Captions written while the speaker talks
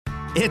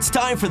It's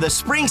time for the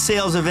spring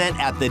sales event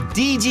at the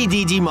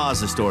DGDG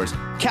Mazda stores.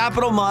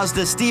 Capital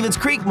Mazda, Stevens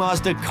Creek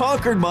Mazda,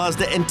 Concord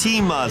Mazda, and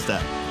Team Mazda.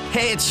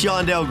 Hey, it's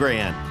Sean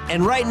Delgrand.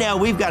 And right now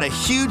we've got a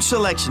huge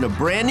selection of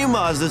brand new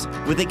Mazdas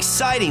with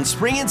exciting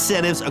spring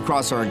incentives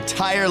across our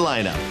entire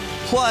lineup.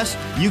 Plus,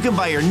 you can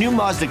buy your new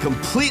Mazda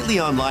completely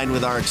online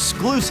with our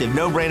exclusive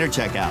no-brainer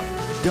checkout.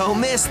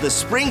 Don't miss the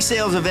spring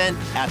sales event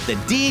at the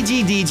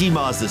DGDG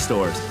Mazda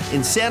stores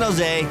in San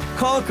Jose,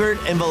 Concord,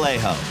 and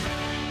Vallejo.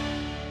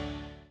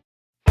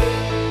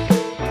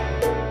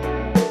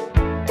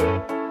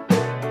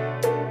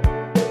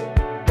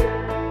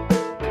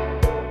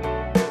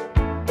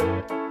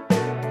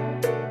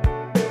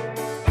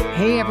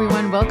 Hey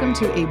everyone, welcome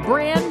to a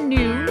brand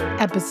new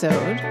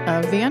episode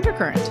of The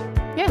Undercurrent.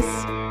 Yes,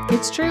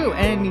 it's true,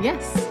 and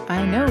yes,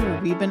 I know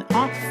we've been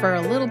off for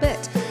a little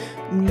bit.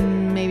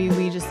 Maybe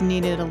we just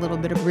needed a little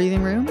bit of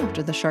breathing room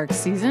after the Sharks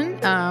season,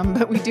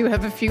 but we do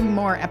have a few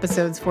more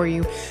episodes for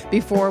you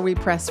before we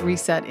press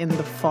reset in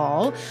the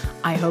fall.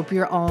 I hope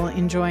you're all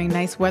enjoying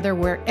nice weather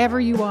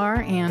wherever you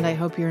are, and I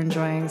hope you're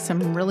enjoying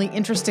some really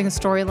interesting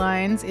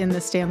storylines in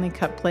the Stanley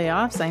Cup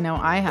playoffs. I know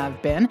I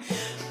have been.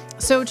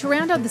 So to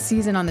round out the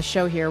season on the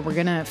show here, we're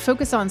going to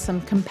focus on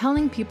some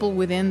compelling people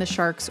within the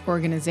Sharks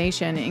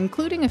organization,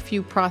 including a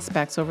few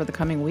prospects over the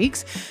coming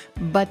weeks.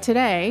 But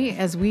today,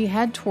 as we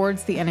head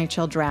towards the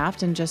NHL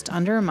draft in just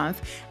under a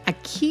month, a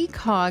key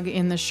cog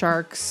in the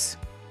Sharks,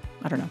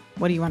 I don't know,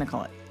 what do you want to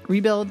call it?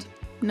 Rebuild?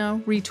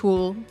 No,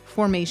 retool,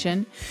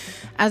 formation.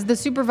 As the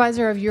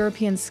supervisor of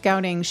European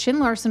scouting, Shin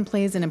Larsson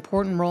plays an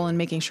important role in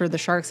making sure the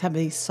Sharks have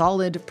a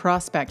solid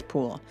prospect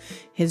pool.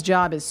 His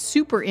job is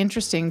super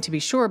interesting, to be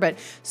sure, but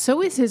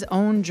so is his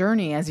own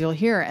journey, as you'll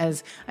hear,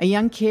 as a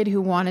young kid who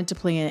wanted to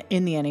play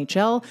in the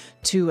NHL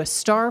to a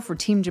star for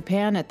Team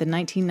Japan at the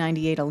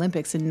 1998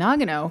 Olympics in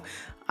Nagano.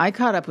 I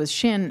caught up with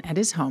Shin at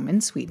his home in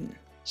Sweden.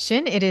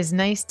 Shin, it is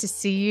nice to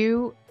see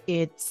you.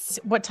 It's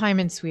what time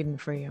in Sweden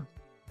for you?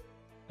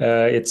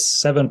 It's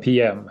 7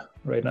 p.m.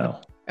 right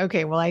now.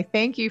 Okay, well, I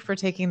thank you for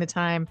taking the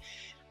time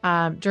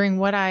during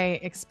what I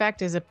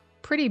expect is a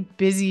pretty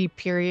busy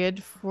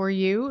period for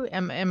you.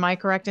 Am I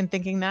correct in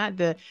thinking that?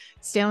 The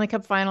Stanley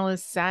Cup final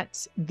is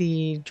set.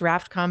 The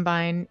draft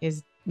combine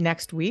is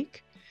next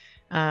week.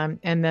 And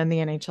then the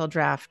NHL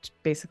draft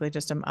basically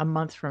just a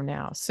month from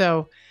now.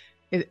 So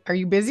are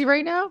you busy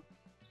right now?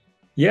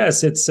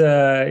 Yes,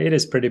 it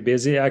is pretty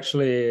busy.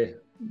 Actually,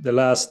 the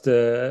last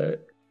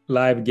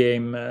live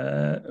game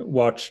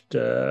watched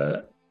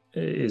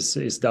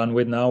is done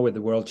with now, with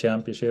the World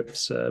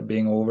Championships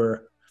being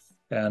over,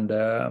 and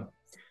the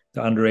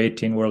Under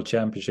 18 World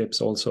Championships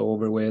also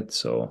over with.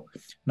 So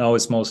now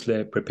it's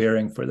mostly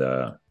preparing for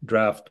the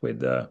draft,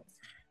 with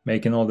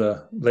making all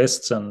the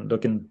lists and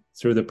looking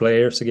through the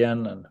players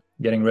again and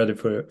getting ready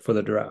for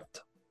the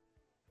draft.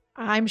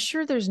 I'm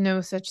sure there's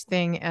no such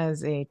thing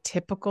as a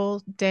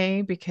typical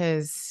day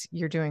because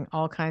you're doing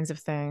all kinds of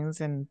things.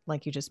 And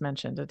like you just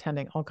mentioned,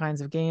 attending all kinds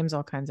of games,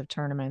 all kinds of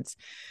tournaments.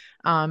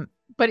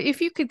 But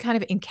if you could kind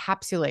of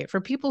encapsulate for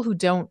people who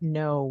don't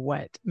know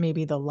what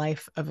maybe the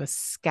life of a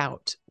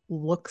scout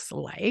looks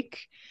like,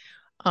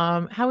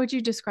 how would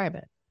you describe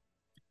it?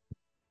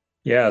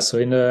 Yeah, so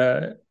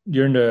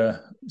during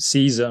the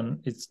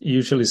season, it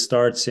usually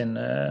starts in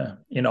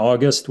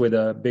August with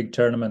a big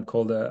tournament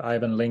called the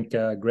Ivan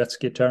Linka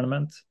Gretzky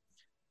tournament.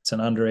 It's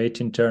an under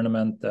 18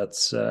 tournament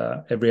that's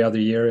every other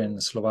year in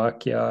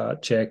Slovakia,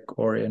 Czech,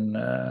 or in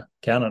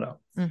Canada.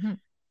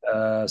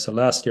 Mm-hmm. So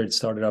last year it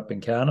started up in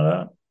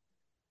Canada,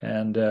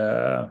 and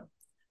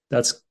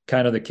that's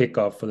kind of the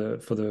kickoff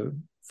for the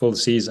full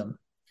season.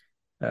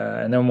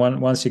 And then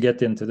once you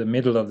get into the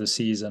middle of the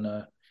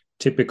season,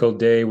 typical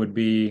day would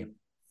be,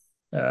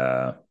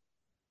 the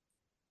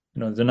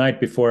night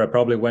before I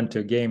probably went to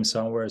a game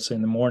somewhere. So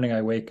in the morning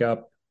I wake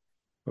up,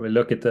 we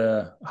look at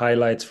the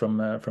highlights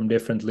from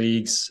different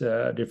leagues,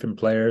 different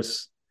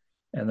players,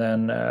 and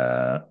then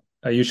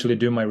I usually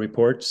do my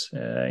reports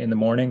in the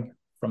morning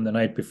from the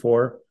night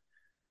before,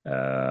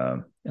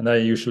 and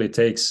that usually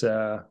takes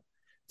a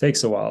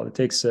while. It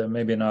takes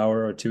maybe an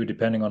hour or two,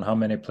 depending on how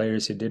many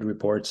players you did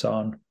reports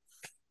on,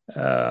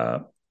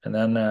 and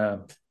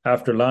then.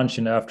 After lunch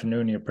in the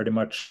afternoon, you're pretty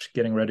much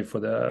getting ready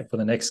for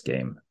the next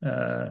game.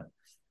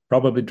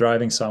 Probably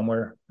driving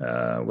somewhere,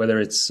 whether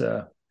it's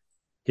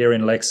here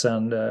in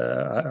Leksand.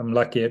 I'm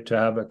lucky to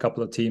have a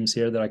couple of teams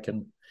here that I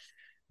can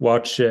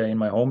watch in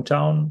my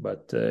hometown,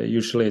 but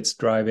usually it's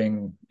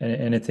driving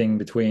anything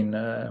between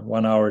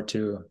 1 hour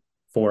to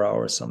 4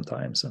 hours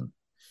sometimes. And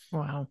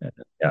wow,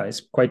 yeah,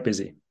 it's quite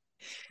busy.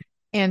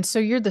 And so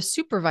you're the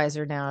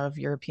supervisor now of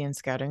European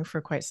scouting for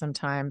quite some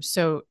time.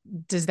 So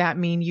does that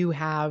mean you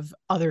have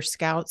other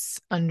scouts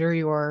under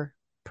your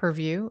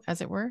purview, as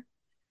it were?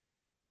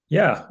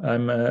 Yeah,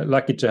 I'm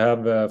lucky to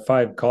have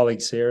 5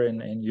 colleagues here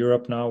in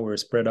Europe now. We're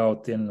spread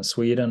out in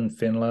Sweden,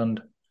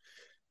 Finland,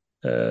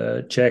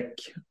 Czech,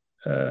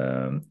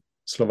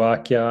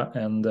 Slovakia,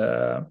 and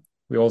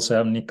we also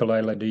have Nikolai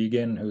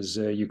Ladygin, who's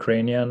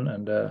Ukrainian,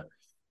 and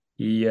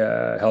he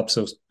helps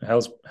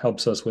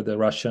us with the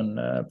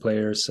Russian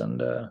players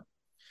and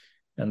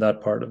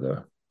that part of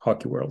the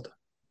hockey world.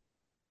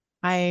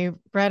 I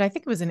read, I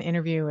think it was an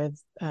interview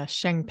with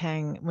Sheng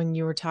Peng when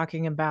you were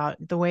talking about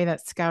the way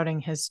that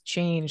scouting has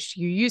changed.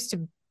 You used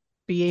to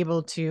be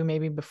able to,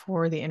 maybe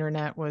before the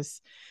internet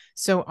was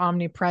so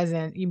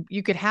omnipresent,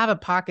 you could have a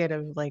pocket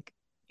of like,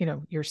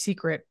 your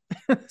secret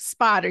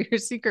spot or your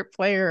secret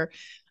player.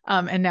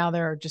 And now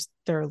there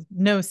are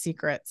no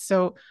secrets.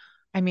 So,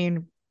 I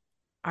mean,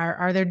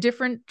 are there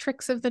different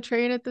tricks of the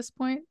trade at this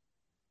point?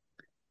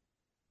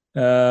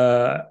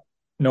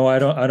 No, I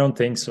don't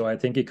think so. I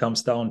think it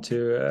comes down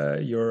to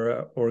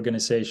your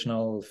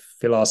organizational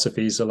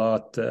philosophies a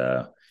lot.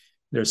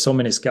 There's so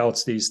many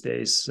scouts these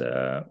days.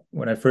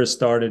 When I first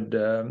started,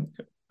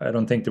 I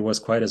don't think there was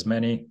quite as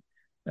many,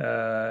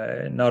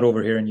 not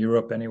over here in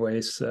Europe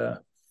anyways.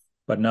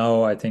 But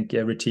now I think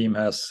every team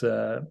has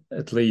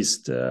at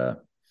least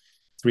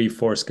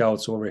 3-4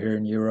 scouts over here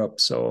in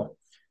Europe. So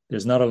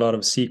there's not a lot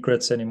of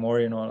secrets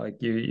anymore. Like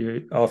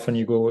you often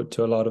you go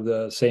to a lot of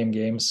the same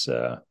games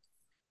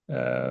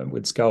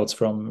with scouts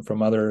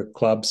from other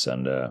clubs,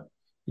 and it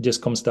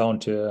just comes down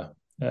to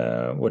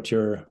what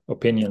your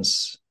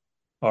opinions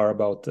are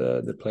about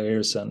the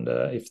players and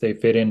if they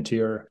fit into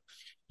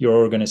your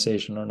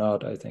organization or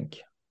not, I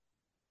think.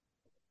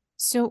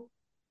 So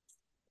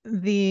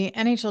the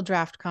NHL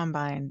Draft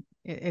Combine,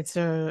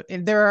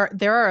 there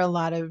are a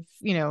lot of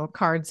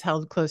cards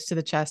held close to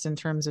the chest in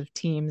terms of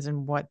teams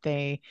and what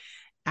they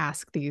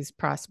ask these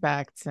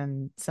prospects,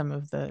 and some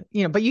of the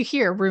but you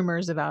hear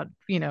rumors about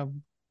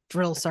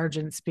drill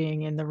sergeants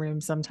being in the room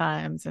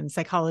sometimes, and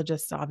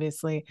psychologists,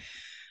 obviously.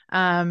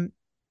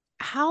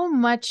 How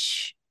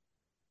much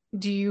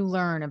do you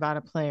learn about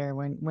a player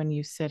when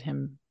you sit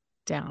him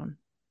down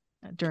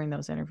during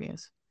those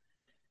interviews?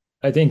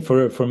 I think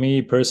for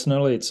me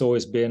personally, it's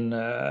always been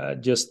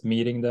just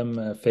meeting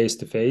them face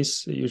to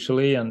face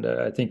usually, and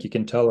I think you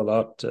can tell a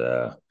lot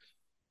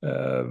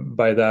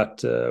by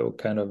that what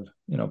kind of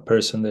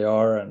person they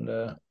are,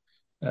 and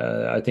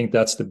I think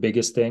that's the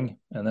biggest thing.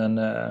 And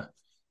then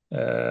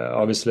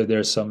obviously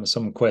there's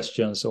some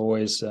questions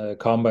always.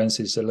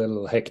 Combines is a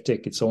little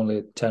hectic. It's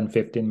only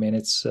 10-15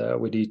 minutes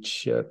with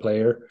each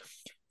player,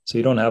 so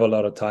you don't have a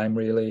lot of time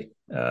really.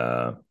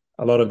 A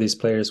lot of these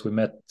players we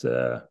met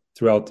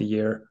throughout the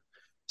year,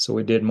 so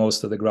we did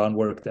most of the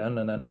groundwork then,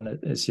 and then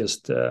it's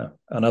just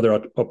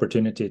another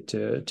opportunity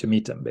to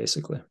meet them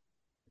basically.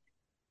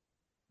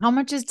 How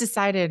much is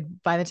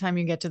decided by the time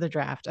you get to the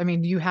draft? I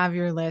mean, do you have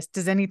your list?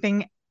 Does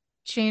anything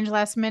change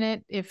last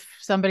minute if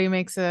somebody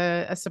makes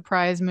a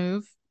surprise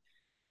move?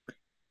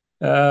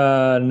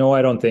 No,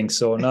 I don't think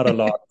so. Not a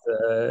lot.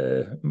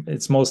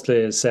 It's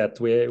mostly set.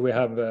 We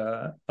have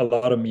a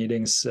lot of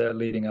meetings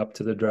leading up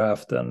to the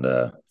draft, and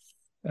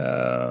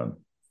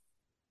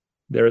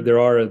there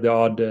are the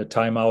odd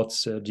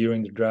timeouts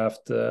during the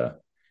draft,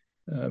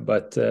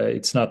 but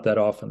it's not that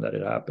often that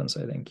it happens,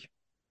 I think.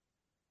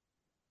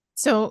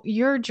 So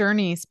your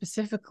journey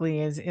specifically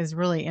is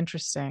really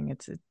interesting.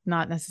 It's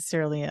not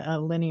necessarily a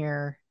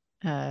linear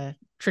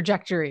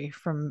trajectory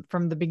from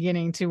the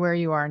beginning to where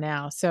you are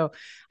now. So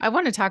I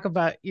want to talk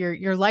about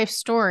your life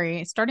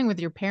story, starting with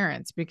your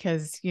parents,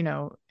 because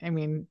I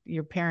mean,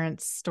 your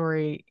parents'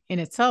 story in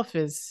itself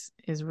is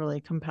really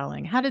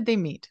compelling. How did they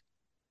meet?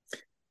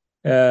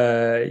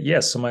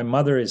 Yes, so my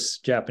mother is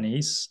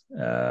Japanese.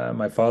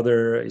 My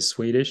father is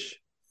Swedish.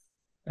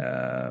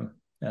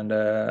 And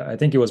I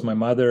think it was my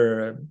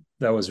mother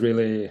that was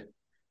really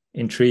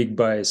intrigued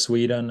by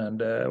Sweden,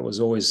 and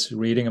was always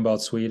reading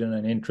about Sweden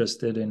and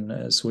interested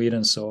in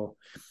Sweden. So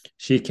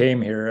she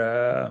came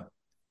here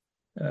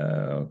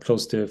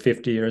close to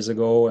 50 years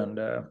ago, and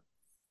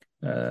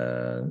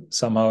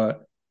somehow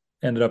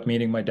ended up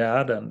meeting my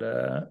dad, and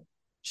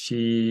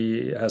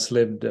she has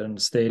lived and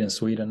stayed in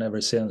Sweden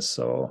ever since.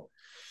 So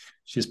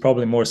she's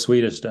probably more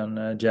Swedish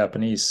than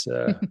Japanese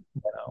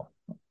now,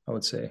 I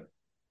would say.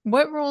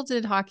 What role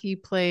did hockey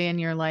play in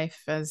your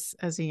life as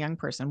a young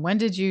person? When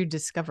did you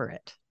discover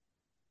it?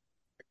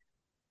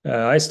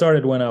 I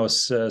started when I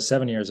was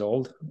 7 years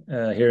old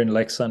here in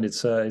Leksand.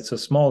 It's a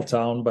small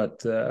town, but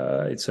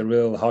it's a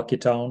real hockey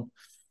town.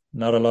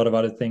 Not a lot of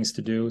other things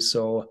to do.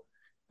 So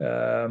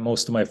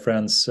most of my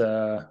friends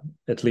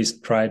at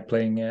least tried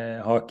playing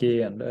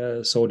hockey,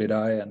 and so did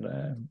I.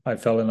 And I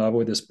fell in love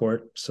with the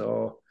sport.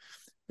 So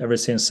ever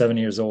since 7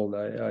 years old,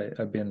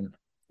 I've been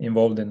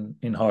involved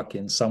in hockey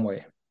in some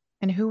way.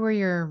 And who were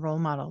your role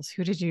models?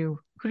 Who did you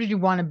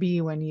want to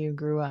be when you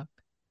grew up?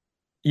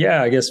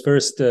 Yeah, I guess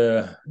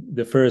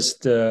the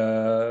first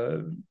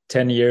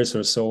 10 years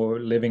or so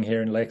living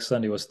here in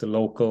Leksand, it was the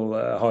local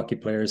hockey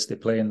players. They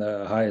play in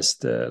the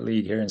highest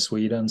league here in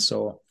Sweden.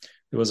 So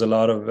there was a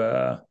lot of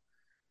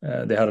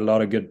they had a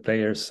lot of good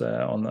players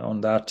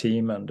on that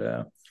team, and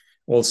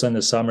also in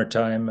the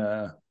summertime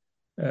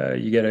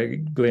you get a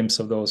glimpse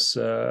of those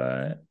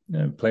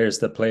players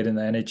that played in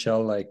the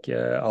NHL, like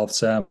Alf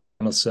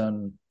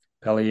Samuelsson,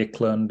 Pelle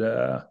Eklund,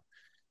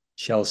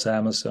 Kjell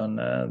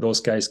Samuelsson.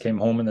 Those guys came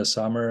home in the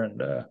summer,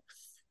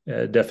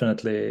 and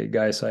definitely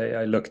guys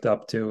I looked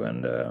up to,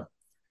 and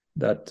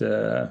that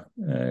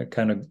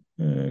kind of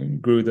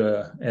grew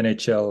the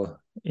NHL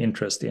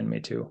interest in me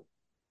too.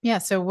 Yeah.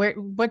 So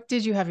what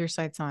did you have your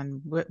sights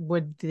on?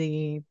 Would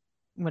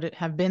it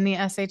have been the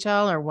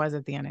SHL or was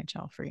it the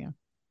NHL for you?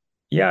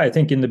 Yeah, I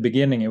think in the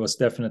beginning it was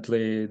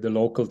definitely the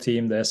local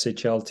team, the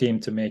SHL team,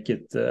 to make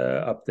it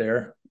up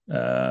there,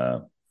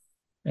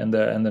 and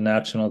the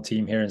national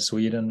team here in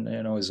Sweden.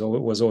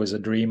 Was always a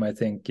dream, I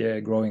think,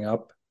 growing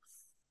up.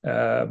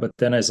 But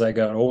then as I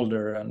got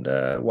older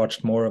and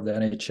watched more of the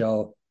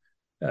NHL,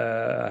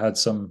 I had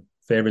some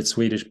favorite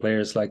Swedish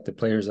players, like the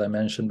players I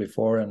mentioned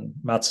before, and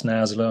Mats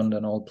Naslund,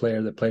 an old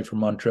player that played for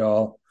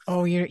Montreal.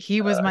 Oh, he was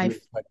He my was my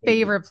favorite.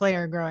 favorite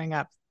player growing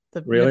up.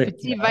 The Really?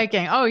 Petit Yeah.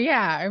 Viking. Oh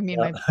yeah. I mean,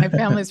 Yeah. my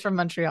family's from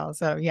Montreal,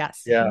 so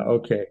yes. Yeah.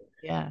 Okay.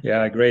 Yeah.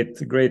 Yeah.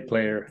 Great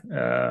player.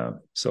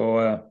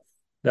 So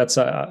that's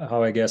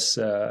how I guess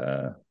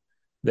the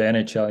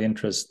NHL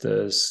interest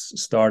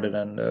started,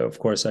 and of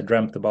course I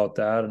dreamt about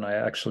that, and I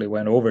actually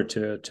went over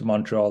to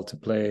Montreal to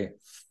play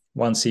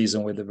one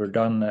season with the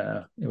Verdun.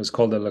 It was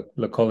called the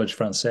Le College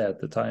Français at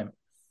the time,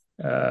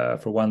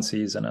 for one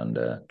season, and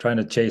trying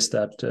to chase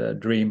that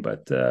dream,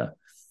 but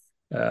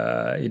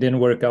it didn't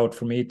work out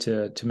for me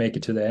to make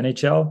it to the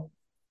NHL.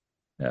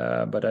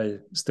 But I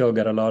still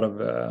got a lot out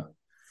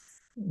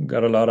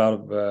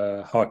of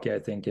hockey, I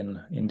think,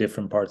 in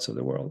different parts of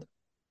the world.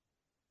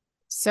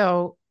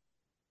 So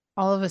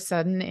all of a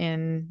sudden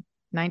in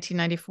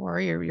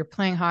 1994, you're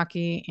playing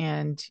hockey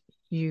and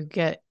you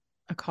get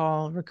a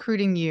call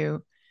recruiting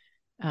you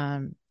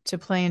to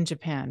play in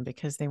Japan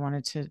because they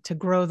wanted to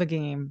grow the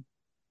game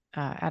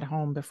at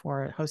home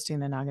before hosting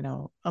the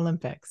Nagano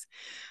Olympics.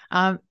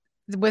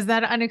 Was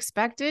that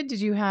unexpected?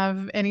 Did you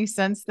have any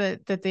sense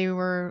that they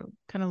were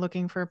kind of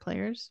looking for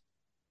players?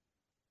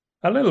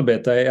 A little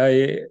bit.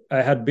 I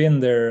had been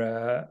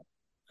there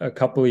a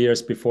couple of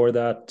years before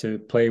that to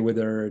play with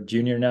their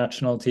junior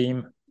national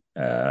team.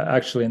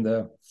 Actually, in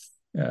the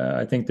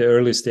I think the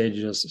early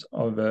stages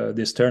of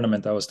this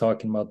tournament I was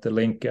talking about, the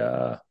Link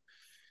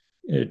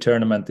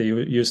tournament, they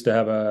used to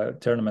have a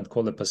tournament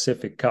called the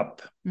Pacific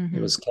Cup. Mm-hmm.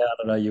 It was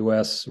Canada,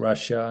 US,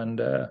 Russia,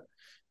 and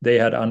they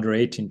had under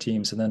 18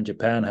 teams, and then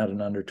Japan had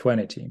an under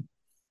 20 team.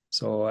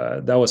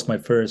 So that was my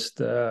first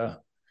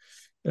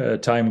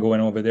time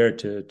going over there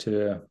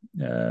to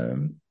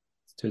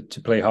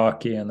play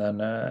hockey, and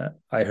then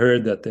I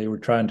heard that they were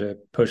trying to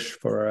push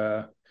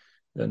for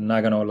the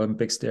Nagano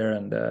Olympics there,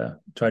 and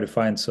try to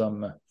find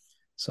some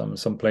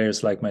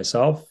players like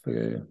myself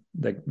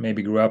that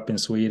maybe grew up in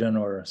Sweden,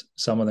 or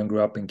some of them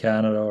grew up in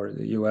Canada or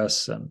the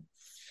US,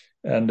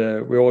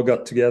 and we all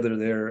got together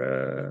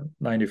there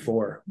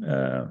 '94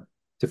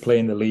 to play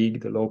in the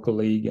league, the local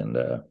league, and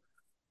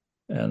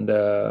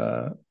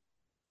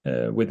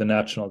with the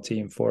national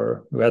team.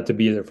 We had to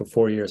be there for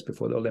 4 years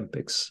before the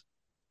Olympics.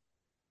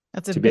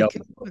 That's a to be big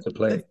able to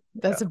play.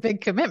 That's a big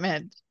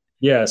commitment.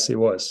 Yes, it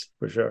was,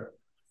 for sure.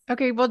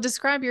 Okay, well,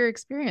 describe your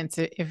experience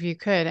if you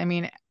could. I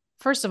mean,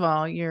 first of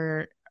all,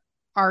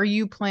 are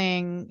you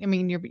playing? I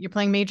mean, you're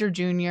playing major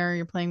junior,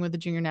 you're playing with the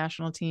junior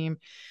national team.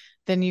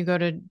 Then you go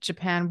to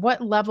Japan.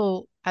 What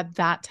level at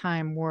that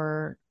time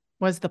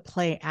was the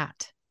play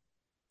at?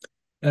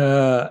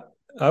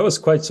 I was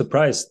quite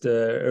surprised.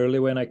 Early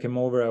when I came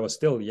over, I was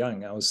still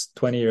young. I was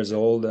 20 years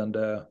old, and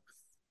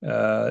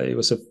it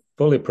was a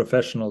fully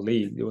professional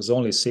league. It was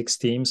only 6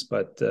 teams,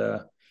 but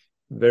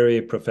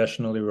very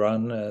professionally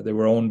run. They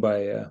were owned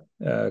by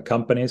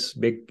companies,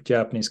 big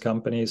Japanese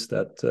companies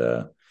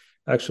that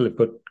actually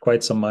put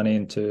quite some money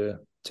into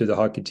the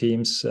hockey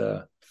teams.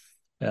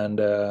 And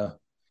there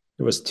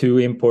was 2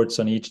 imports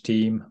on each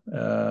team,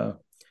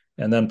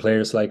 and then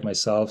players like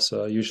myself.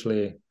 So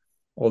usually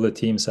all the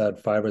teams had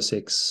 5 or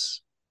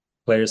 6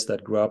 players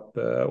that grew up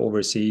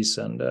overseas,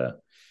 and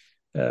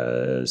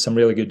some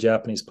really good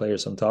Japanese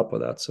players on top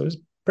of that. So it was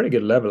pretty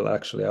good level,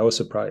 actually. I was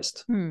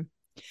surprised.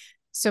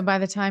 So by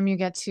the time you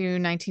get to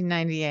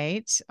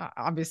 1998,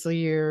 obviously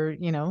you're,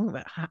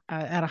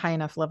 at a high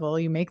enough level,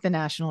 you make the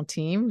national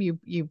team,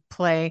 you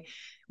play.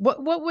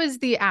 What was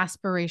the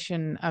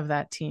aspiration of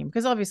that team?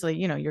 Because obviously,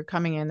 you're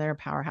coming in, there are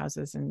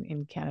powerhouses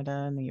in Canada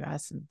and the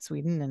US and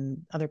Sweden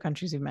and other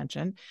countries you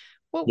mentioned.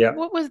 What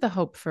was the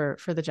hope for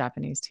the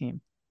Japanese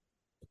team?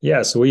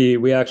 Yeah, so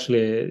we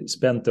actually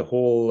spent the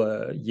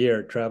whole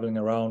year traveling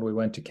around. We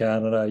went to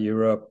Canada,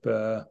 Europe,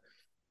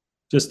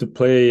 just to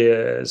play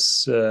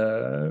as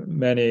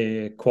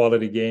many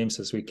quality games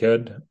as we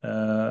could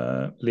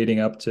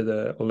leading up to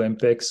the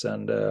Olympics.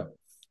 And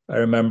I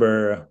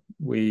remember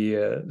we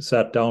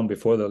sat down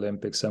before the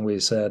Olympics and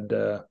we said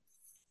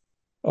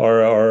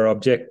our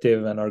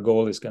objective and our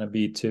goal is going to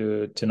be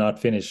to not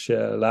finish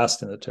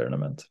last in the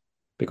tournament,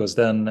 because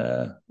then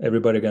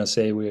everybody going to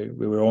say we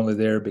were only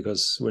there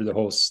because we're the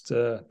host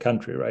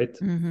country, right?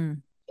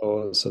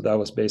 Mm-hmm. So that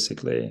was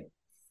basically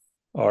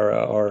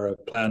our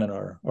plan and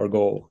our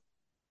goal.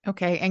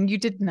 Okay, and you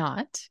did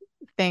not,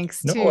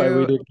 thanks No, to.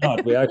 we did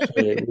not. We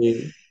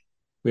actually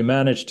we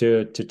managed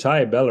to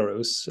tie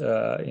Belarus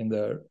in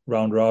the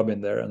round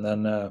robin there, and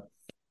then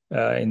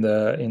in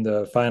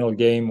the final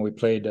game we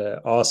played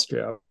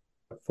Austria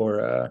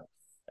for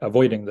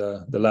avoiding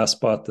the last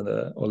spot in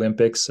the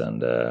Olympics,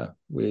 and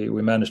we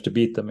managed to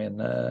beat them in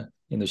the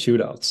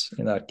shootouts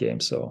in that game.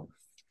 So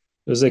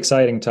it was an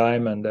exciting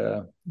time, and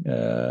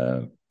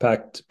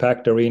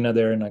packed arena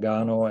there in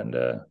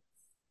Nagano,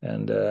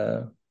 and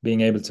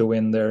being able to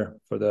win there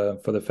for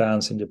the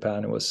fans in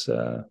Japan, it was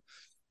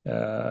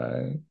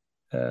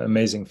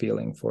amazing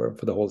feeling for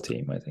the whole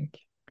team, I think.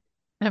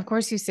 And of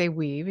course you say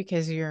we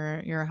because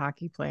you're a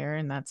hockey player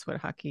and that's what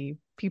hockey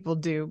people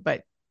do,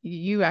 but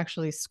you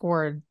actually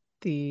scored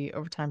the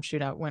overtime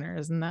shootout winner.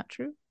 Isn't that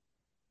true?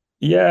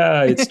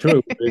 Yeah, it's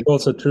true. It's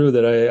also true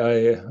that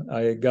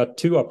I got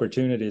 2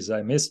 opportunities.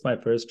 I missed my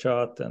first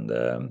shot, and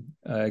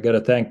I got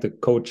to thank the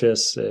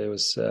coaches. It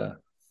was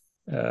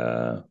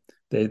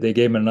they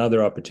gave me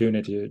another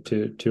opportunity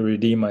to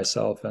redeem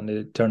myself, and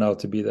it turned out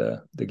to be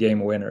the game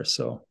winner.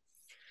 So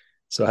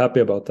happy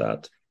about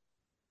that.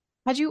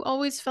 Had you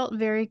always felt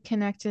very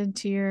connected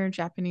to your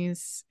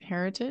Japanese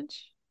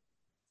heritage?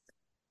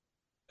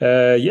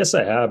 Yes,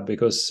 I have,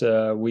 because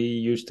we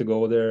used to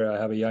go there. I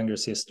have a younger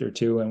sister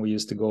too, and we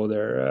used to go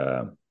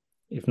there,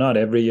 if not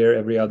every year,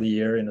 every other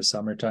year in the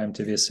summertime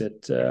to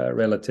visit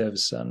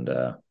relatives, and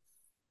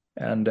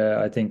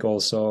I think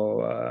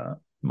also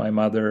my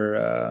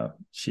mother,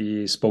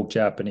 she spoke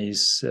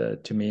Japanese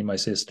to me and my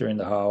sister in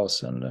the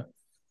house, and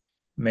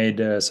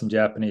made some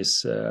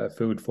Japanese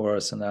food for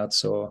us and that.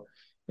 So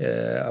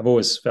I've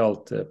always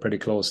felt pretty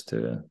close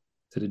to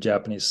the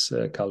Japanese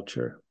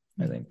culture,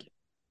 I think.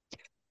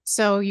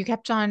 So you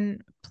kept on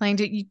playing.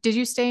 Did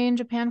you stay in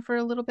Japan for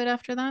a little bit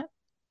after that?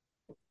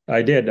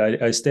 I did.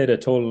 I stayed a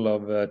total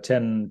of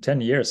 10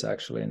 years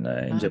actually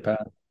in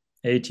Japan.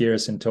 8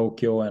 years in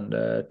Tokyo,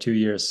 and 2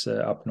 years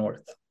up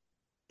north.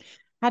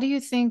 How do you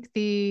think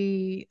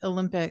the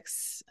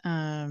Olympics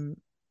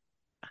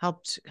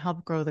helped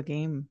grow the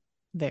game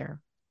there?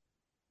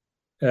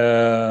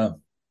 I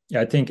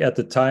think at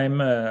the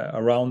time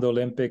around the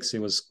Olympics, it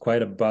was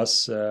quite a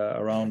buzz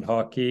around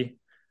hockey.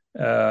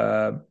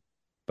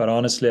 But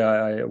honestly,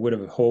 I would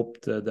have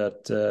hoped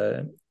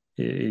that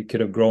it could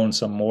have grown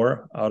some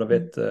more out of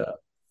it. I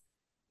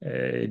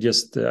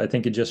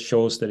think it just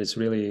shows that it's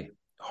really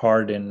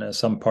hard in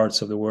some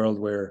parts of the world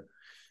where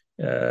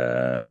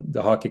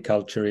the hockey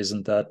culture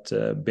isn't that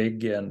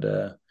big, and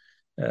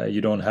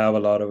you don't have a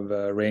lot of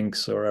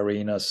rinks or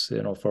arenas,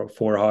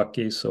 for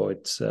hockey. So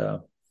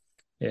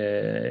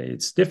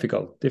it's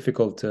difficult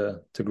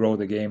to grow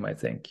the game, I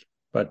think.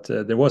 But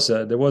there was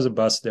a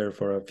buzz there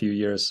for a few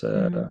years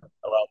around the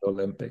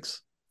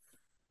Olympics.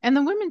 And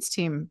the women's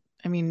team,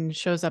 I mean,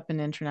 shows up in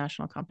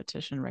international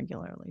competition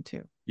regularly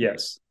too.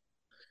 Yes.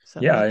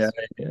 So yeah,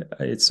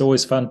 it's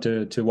always fun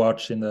to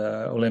watch in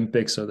the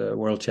Olympics or the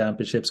World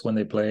Championships when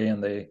they play,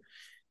 and they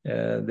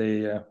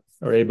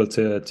are able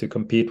to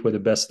compete with the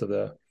best of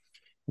the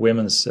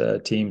women's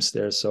teams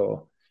there.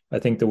 So I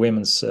think the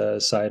women's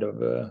side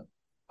of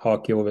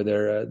hockey over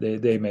there,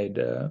 they made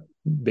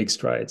big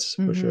strides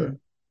for sure.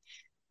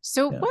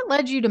 So what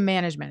led you to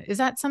management? Is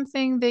that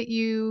something that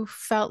you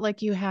felt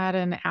like you had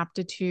an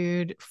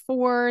aptitude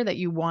for, that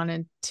you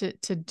wanted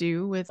to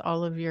do with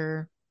all of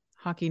your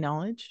hockey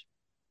knowledge?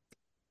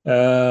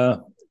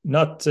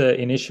 Not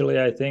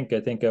initially. I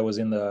think I was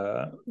in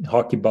the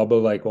hockey bubble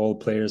like all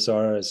players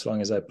are, as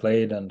long as I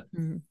played, and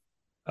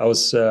I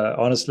was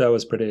honestly, I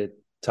was pretty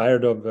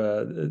tired of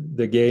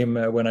the game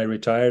when I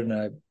retired, and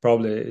I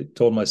probably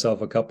told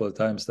myself a couple of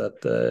times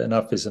that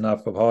enough is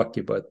enough of hockey.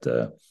 But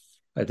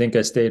I think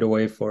I stayed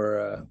away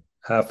for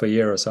half a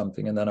year or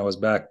something, and then I was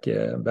back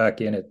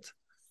in it.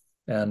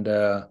 And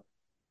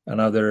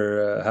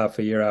another half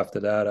a year after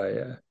that,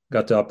 I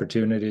got the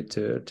opportunity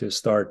to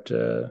start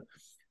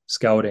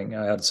scouting.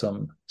 I had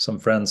some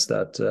friends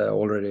that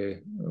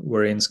already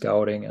were in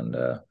scouting, and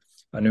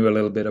I knew a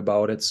little bit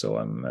about it. So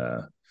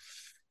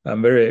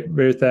I'm very,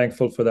 very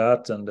thankful for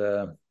that, and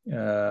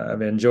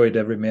I've enjoyed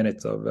every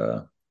minute of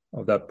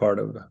that part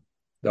of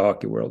the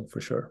hockey world for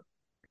sure.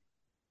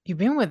 You've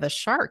been with the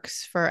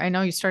Sharks I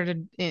know you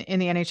started in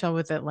the NHL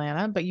with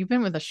Atlanta, but you've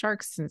been with the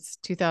Sharks since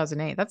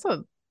 2008.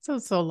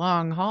 That's a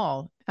long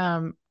haul.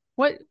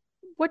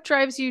 What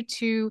drives you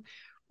to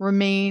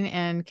remain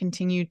and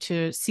continue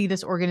to see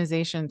this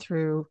organization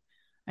through,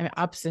 I mean,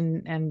 ups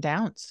and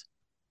downs?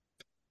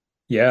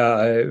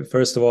 Yeah,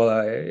 first of all,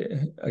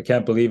 I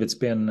can't believe it's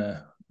been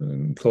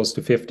close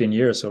to 15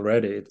 years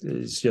already.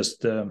 It's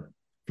just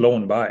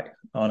flown by,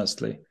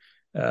 honestly.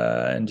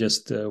 And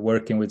just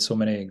working with so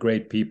many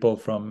great people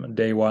from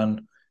day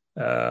one,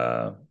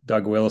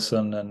 Doug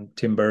Wilson and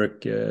Tim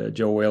Burke,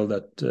 Joe Will,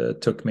 that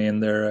took me in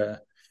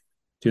there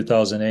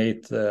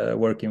 2008,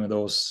 working with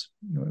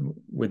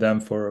them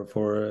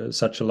for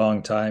such a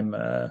long time,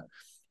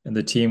 and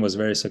the team was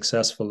very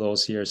successful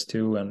those years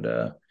too, and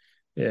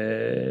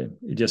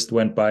it just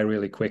went by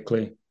really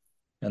quickly.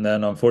 And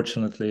then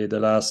unfortunately the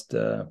last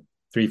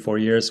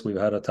 3-4 years we've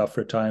had a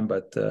tougher time,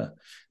 but the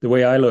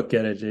way I look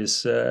at it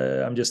is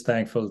I'm just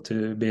thankful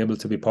to be able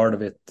to be part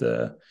of it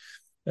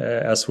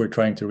as we're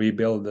trying to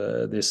rebuild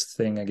this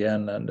thing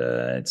again, and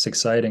it's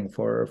exciting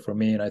for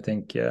me. And I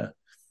think the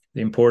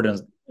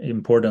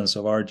importance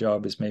of our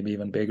job is maybe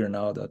even bigger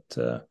now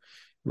that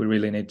we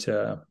really need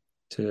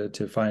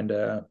to find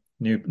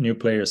new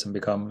players and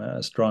become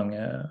a strong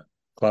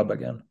club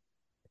again.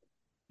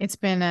 It's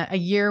been a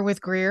year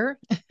with Greer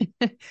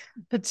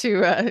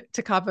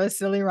to cop a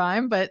silly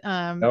rhyme, but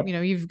Yep.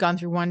 you've gone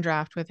through one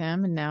draft with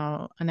him and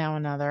now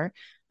another.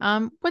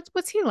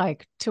 What's he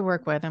like to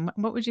work with, and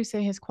what would you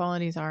say his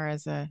qualities are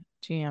as a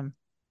GM?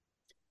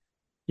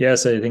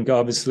 Yes, I think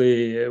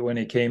obviously when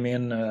he came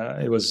in,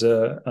 it was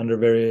under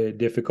very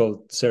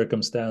difficult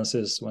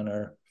circumstances when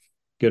our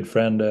good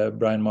friend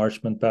Brian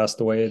Marchment passed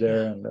away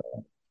there, and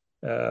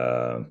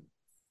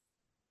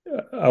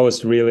I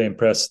was really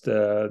impressed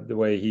the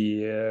way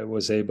he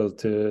was able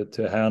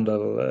to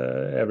handle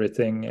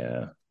everything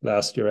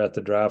last year at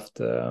the draft.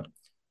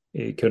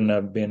 It couldn't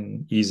have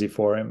been easy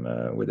for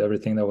him with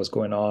everything that was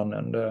going on,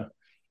 and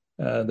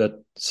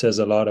that says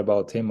a lot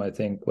about him. I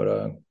think what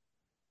a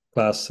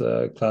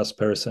class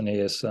person he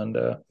is, and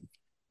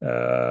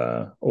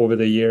over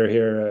the year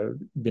here,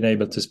 been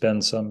able to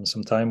spend some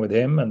time with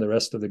him and the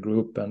rest of the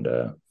group, and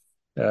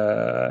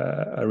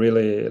I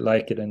really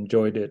like it,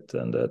 enjoyed it,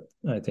 and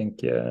I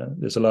think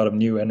there's a lot of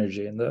new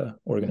energy in the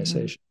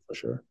organization for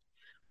sure.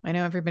 I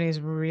know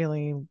everybody's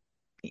really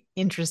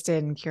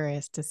interested and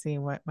curious to see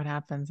what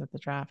happens at the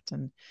draft,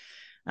 and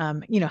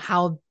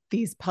how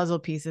these puzzle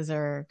pieces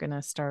are going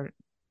to start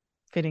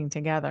fitting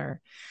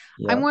together.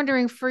 Yeah. I'm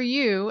wondering for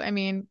you, I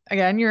mean,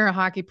 again, you're a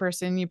hockey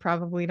person. You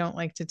probably don't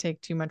like to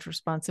take too much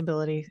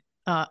responsibility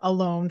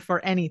alone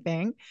for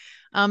anything.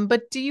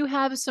 But do you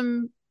have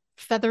some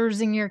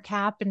feathers in your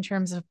cap in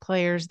terms of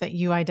players that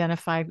you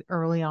identified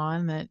early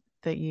on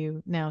that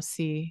you now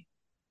see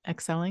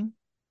excelling?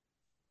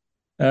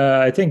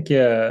 I think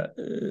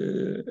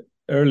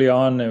early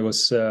on it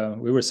was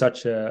we were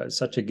such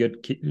a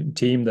good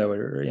team that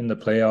were in the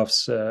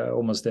playoffs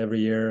almost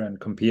every year and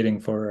competing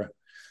for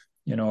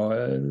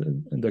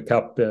the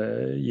cup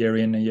year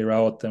in and year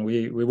out, and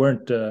we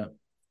weren't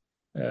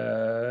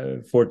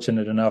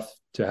fortunate enough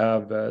to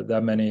have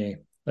that many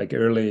like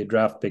early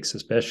draft picks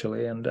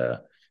especially, and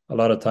a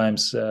lot of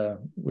times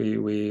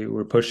we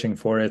were pushing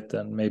for it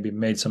and maybe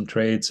made some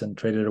trades and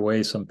traded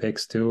away some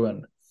picks too,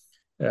 and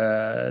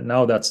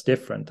now that's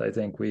different. I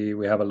think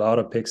we have a lot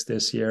of picks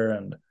this year,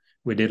 and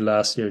we did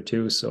last year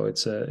too, so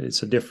it's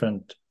a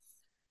different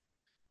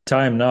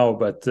time now,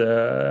 but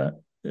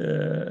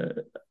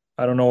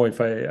I don't know if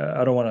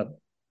I don't want to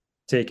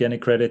take any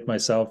credit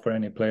myself for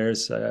any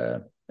players.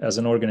 As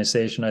an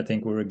organization, I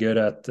think we were good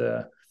at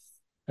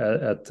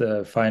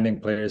finding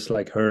players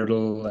like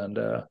Hurdle, and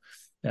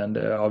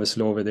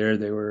obviously over there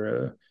they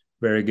were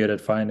very good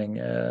at finding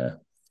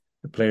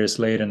players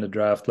late in the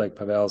draft like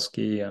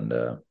Pavelski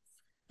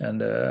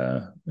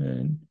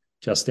and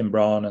Justin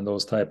Braun and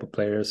those type of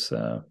players.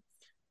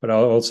 But I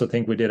also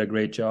think we did a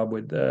great job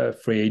with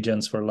free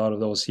agents for a lot of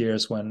those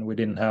years when we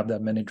didn't have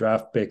that many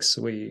draft picks.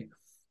 We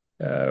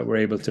were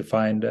able to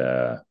find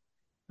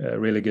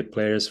really good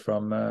players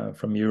from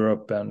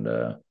Europe and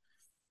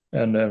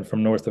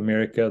from North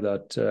America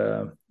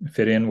that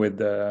fit in with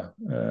a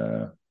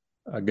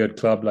good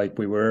club like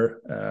we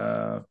were.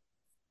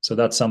 So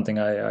that's something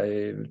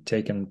I've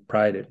taken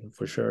pride in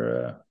for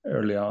sure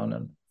early on,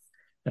 and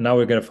now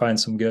we're going to find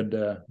some good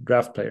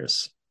draft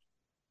players.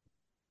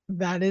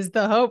 That is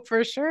the hope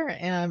for sure.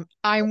 And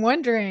I'm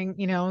wondering,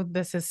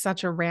 this is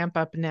such a ramp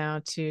up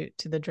now to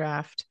the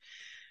draft.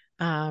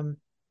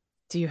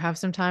 Do you have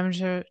some time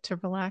to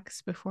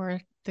relax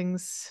before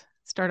things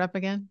start up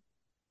again?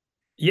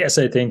 Yes,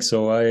 I think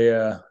so.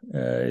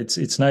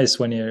 It's nice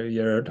when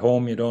you're at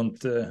home. You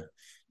don't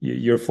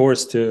you're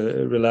forced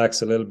to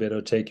relax a little bit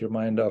or take your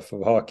mind off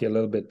of hockey a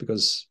little bit,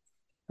 because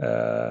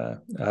I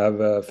have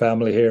a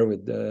family here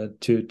with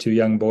two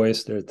young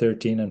boys. They're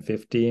 13 and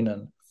 15,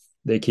 and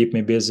they keep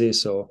me busy.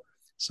 So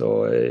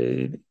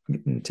it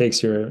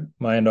takes your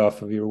mind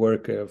off of your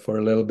work for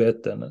a little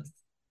bit, and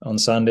on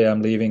Sunday,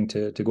 I'm leaving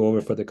to go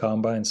over for the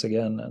combines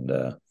again,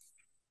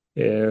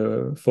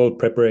 and full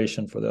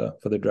preparation for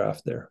the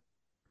draft there.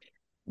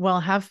 Well,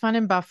 have fun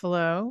in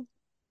Buffalo.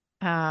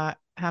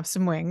 Have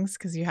some wings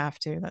because you have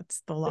to.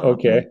 That's the law.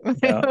 Okay.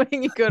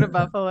 When you go to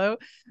Buffalo,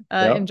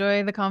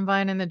 enjoy the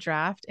combine and the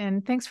draft.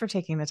 And thanks for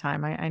taking the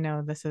time. I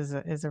know this is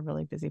a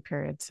really busy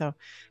period. So,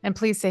 and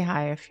please say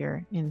hi if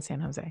you're in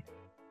San Jose.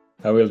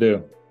 I will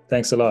do.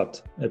 Thanks a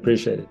lot. I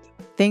appreciate it.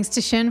 Thanks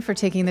to Shin for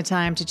taking the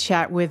time to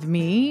chat with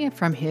me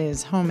from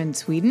his home in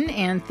Sweden.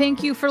 And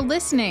thank you for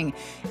listening.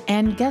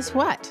 And guess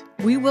what?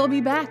 We will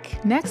be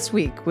back next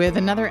week with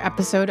another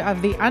episode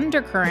of The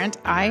Undercurrent,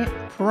 I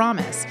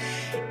promise.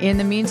 In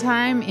the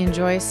meantime,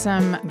 enjoy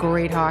some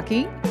great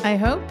hockey, I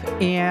hope,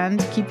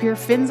 and keep your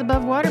fins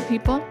above water,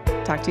 people.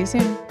 Talk to you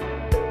soon.